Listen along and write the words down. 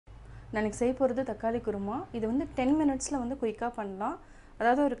நான் செய்ய போகிறது தக்காளி குருமா. இது வந்து 10 மினிட்ஸில் வந்து குயிக்காக பண்ணலாம்.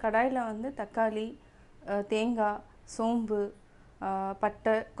 அதாவது ஒரு கடாயில் வந்து தக்காளி, தேங்காய், சோம்பு,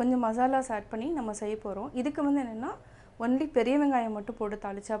 பட்டை, கொஞ்சம் மசாலாஸ் ஆட் பண்ணி நம்ம செய்ய போகிறோம். இதுக்கு வந்து என்னென்னா ஒன்லி பெரிய வெங்காயம் மட்டும் போட்டு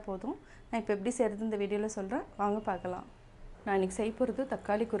தாளித்தா போதும். நான் இப்போ எப்படி செய்கிறது இந்த வீடியோவில் சொல்கிறேன், வாங்க பார்க்கலாம். நான் இன்றைக்கி செய்ய போகிறது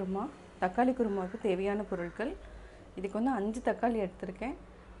தக்காளி குருமா. தக்காளி குருமாவுக்கு தேவையான பொருட்கள், இதுக்கு வந்து 5 தக்காளி எடுத்திருக்கேன்,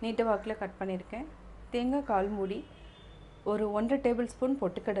 நீட்ட வாக்கில் கட் பண்ணியிருக்கேன். தேங்காய் 1/4 மூடி, ஒரு 1.5 டேபிள் ஸ்பூன்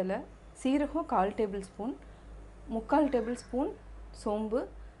பொட்டுக்கடலை, சீரகம் 1/4 டேபிள் ஸ்பூன், 3/4 டேபிள் ஸ்பூன் சோம்பு,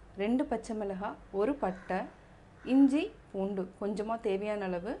 2 பச்சை மிளகாய், 1 பட்டை, இஞ்சி பூண்டு கொஞ்சமாக தேவையான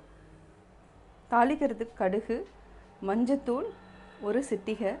அளவு, தாளிக்கிறதுக்கு கடுகு, மஞ்சத்தூள் 1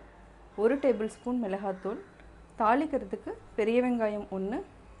 சிட்டிகை, 1 டேபிள் ஸ்பூன் மிளகாத்தூள், தாளிக்கிறதுக்கு பெரிய வெங்காயம் 1,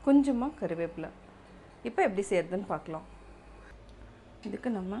 கொஞ்சமாக கருவேப்பிலை. இப்போ எப்படி செய்கிறதுன்னு பார்க்கலாம். இதுக்கு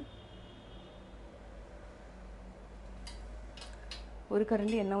நம்ம ஒரு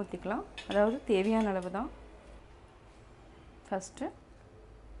கரண்டி எண்ணெய் ஊற்றிக்கலாம். அதாவது தேவையான அளவு தான். ஃபஸ்ட்டு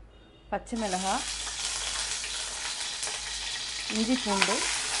பச்சை மிளகாய், இஞ்சி பூண்டு,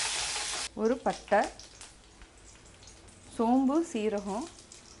 1 பட்டை, சோம்பு, சீரகம்,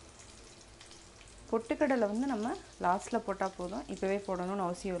 பொட்டுக்கடலை வந்து நம்ம லாஸ்ட்டில் போட்டால் போதும், இப்போவே போடணும்னு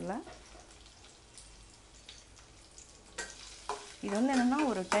அவசியம் இல்லை. இது வந்து என்னென்னா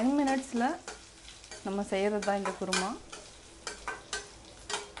ஒரு 10 மினிட்ஸில் நம்ம செய்கிறது தான் இந்த குருமா.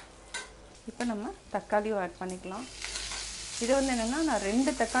 இப்போ நம்ம தக்காளியும் ஆட் பண்ணிக்கலாம். இது வந்து என்னென்னா நான்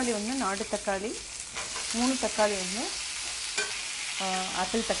 2 தக்காளி வந்து நாட்டு தக்காளி, 3 தக்காளி வந்து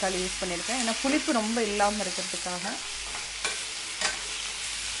ஆப்பிள் தக்காளி யூஸ் பண்ணியிருக்கேன். ஏன்னா புளிப்பு ரொம்ப இல்லாமல் இருக்கிறதுக்காக.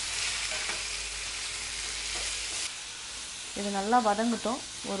 இது நல்லா வதங்கட்டும்.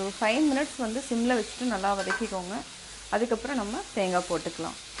 ஒரு 5 மினிட்ஸ் வந்து சிம்மில் வச்சுட்டு நல்லா வதக்கிக்கோங்க. அதுக்கப்புறம் நம்ம தேங்காய்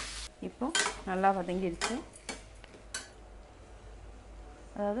போட்டுக்கலாம். இப்போது நல்லா வதங்கிடுச்சு.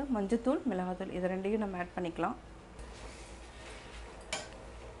 அதாவது மஞ்சத்தூள், மிளகாத்தூள் இது ரெண்டையும் நம்ம ஆட் பண்ணிக்கலாம்.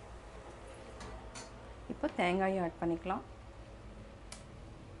 இப்போ தேங்காயும் ஆட் பண்ணிக்கலாம்.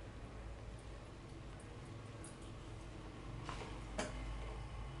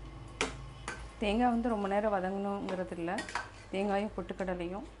 தேங்காய் வந்து ரொம்ப நேரம் வதங்கணுங்கிறது இல்லை, தேங்காயும்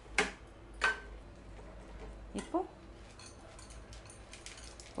பொட்டுக்கடலையும். இப்போ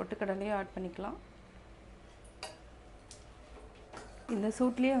பொட்டுக்கடலையும் ஆட் பண்ணிக்கலாம். இந்த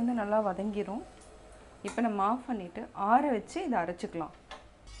சூட்லேயே வந்து நல்லா வதங்கிடும். இப்போ நம்ம ஆஃப் பண்ணிவிட்டு ஆற வச்சு இதை அரைச்சிக்கலாம்.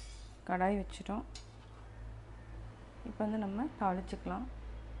 கடாய் வச்சிட்டோம். இப்போ வந்து நம்ம தாளிச்சிக்கலாம்.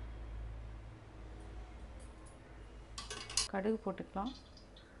 கடுகு போட்டுக்கலாம்.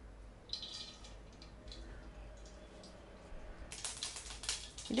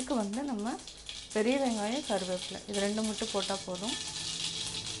 இதுக்கு வந்து நம்ம பெரிய வெங்காயம், கருவேப்பிலை இது 2 மட்டும் போட்டால் போதும்.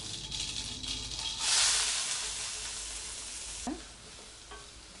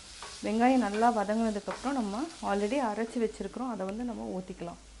 வெங்காயம் நல்லா வதங்கினதுக்கப்புறம் நம்ம ஆல்ரெடி அரைச்சி வச்சுருக்கிறோம், அதை வந்து நம்ம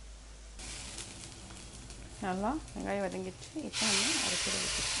ஊற்றிக்கலாம். நல்லா வெங்காயம் வதங்கிடுச்சு. இப்போ நம்ம அரைச்சி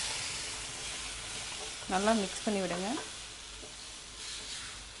வச்சுக்கலாம். நல்லா மிக்ஸ் பண்ணி விடுங்க.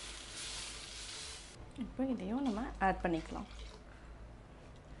 இப்போ இதையும் நம்ம ஆட் பண்ணிக்கலாம்.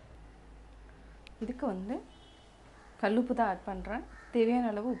 இதுக்கு வந்து கல்லுப்பு தான் ஆட் பண்ணுறேன். தேவையான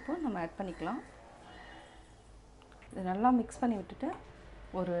அளவு உப்பு நம்ம ஆட் பண்ணிக்கலாம். இது நல்லா மிக்ஸ் பண்ணி விட்டுட்டு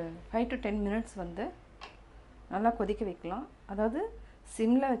ஒரு 5 to 10 மினிட்ஸ் வந்து நல்லா கொதிக்க வைக்கலாம். அதாவது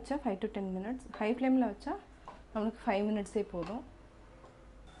சிம்மில் வச்சா 5 to 10 மினிட்ஸ், ஹை ஃப்ளேமில் வச்சா நம்மளுக்கு 5 மினிட்ஸே போதும்.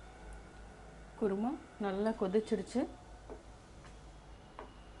 குருமா நல்லா கொதிச்சிடுச்சு.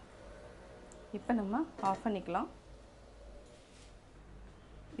 இப்போ நம்ம ஆஃப் பண்ணிக்கலாம்.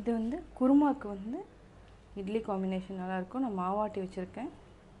 இது வந்து குருமாவுக்கு வந்து இட்லி காம்பினேஷன் நல்லாயிருக்கும். நான் மாவாட்டி வச்சுருக்கேன்.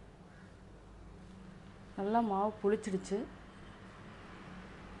 நல்லா மாவு புளிச்சிடுச்சு.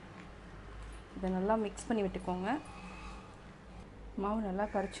 இதை நல்லா மிக்ஸ் பண்ணி விட்டுக்கோங்க. மாவு நல்லா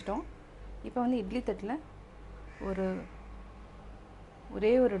கரைச்சிட்டோம். இப்போ வந்து இட்லி தட்டில்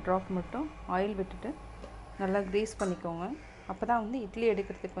ஒரே ஒரு ட்ராப் மட்டும் ஆயில் விட்டுட்டு நல்லா க்ரீஸ் பண்ணிக்கோங்க. அப்போ தான் வந்து இட்லி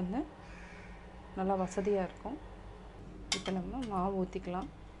எடுக்கிறதுக்கு வந்து நல்லா வசதியாக இருக்கும். இப்போ நம்ம மாவு ஊற்றிக்கலாம்.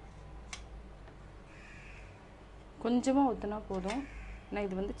 கொஞ்சமாக ஊற்றினா போதும். ஏன்னா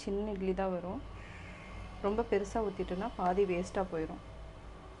இது வந்து சின்ன இட்லி தான் வரும். ரொம்ப பெருசாக ஊற்றிட்டோன்னா பாதி வேஸ்ட்டாக போயிடும்.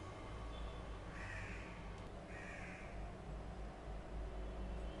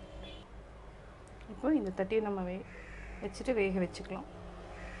 இப்போ இந்த தட்டியை நம்ம வச்சுட்டு வேக வச்சுக்கலாம்.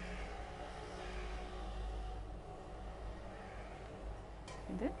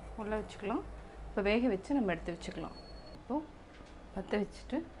 இது உள்ளே வச்சுக்கலாம். இப்போ வேக வச்சு நம்ம எடுத்து வச்சுக்கலாம். இப்போது பற்ற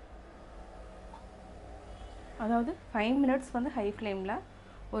வச்சுட்டு அதாவது 5 மினிட்ஸ் வந்து ஹை ஃப்ளேமில்,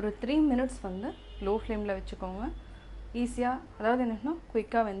 ஒரு 3 மினிட்ஸ் வந்து லோ ஃப்ளேமில் வச்சுக்கோங்க. ஈஸியாக, அதாவது என்னென்னா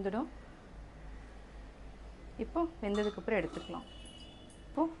குயிக்காக வெந்துடும். இப்போ வெந்ததுக்கப்புறம் எடுத்துக்கலாம்.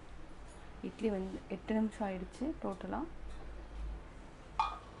 இப்போது இட்லி வந்து 8 நிமிஷம் ஆயிடுச்சு. டோட்டலாக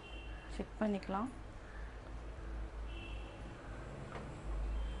செக் பண்ணிக்கலாம்.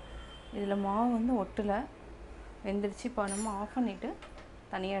 இதில் மாவு வந்து ஒட்டலை, வெந்துடுச்சு. இப்போ நம்ம ஆஃப் பண்ணிவிட்டு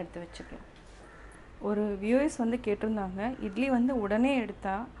தனியாக எடுத்து வச்சுக்கலாம். ஒரு வியூவர்ஸ் வந்து கேட்டிருந்தாங்க, இட்லி வந்து உடனே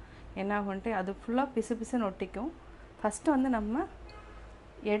எடுத்தால் என்ன ஆகும்ட்டு, அது ஃபுல்லாக பிசு பிசுன்னு ஒட்டிக்கும். ஃபஸ்ட்டு வந்து நம்ம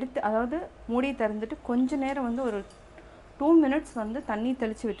எடுத்து, அதாவது மூடி திறந்துட்டு கொஞ்ச நேரம் வந்து ஒரு 2 மினிட்ஸ் வந்து தண்ணி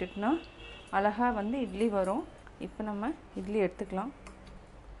தெளித்து விட்டுட்டுனா அழகாக வந்து இட்லி வரும். இப்போ நம்ம இட்லி எடுத்துக்கலாம்.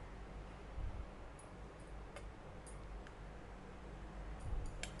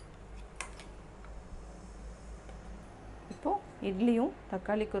 இப்போது இட்லியும்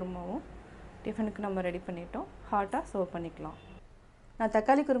தக்காளி குருமாவும் டிஃபனுக்கு நம்ம ரெடி பண்ணிட்டோம். ஹாட்டாக சர்வ் பண்ணிக்கலாம். நான்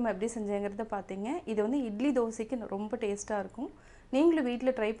தக்காளி குருமா எப்படி செஞ்சேங்கிறத பார்த்தீங்க. இது வந்து இட்லி தோசைக்கு ரொம்ப டேஸ்ட்டாக இருக்கும். நீங்களும்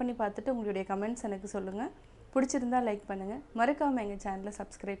வீட்டில் ட்ரை பண்ணி பார்த்துட்டு உங்களுடைய கமெண்ட்ஸ் எனக்கு சொல்லுங்கள். பிடிச்சிருந்தால் லைக் பண்ணுங்கள். மறக்காமல் எங்கள் சேனலை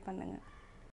சப்ஸ்கிரைப் பண்ணுங்கள்.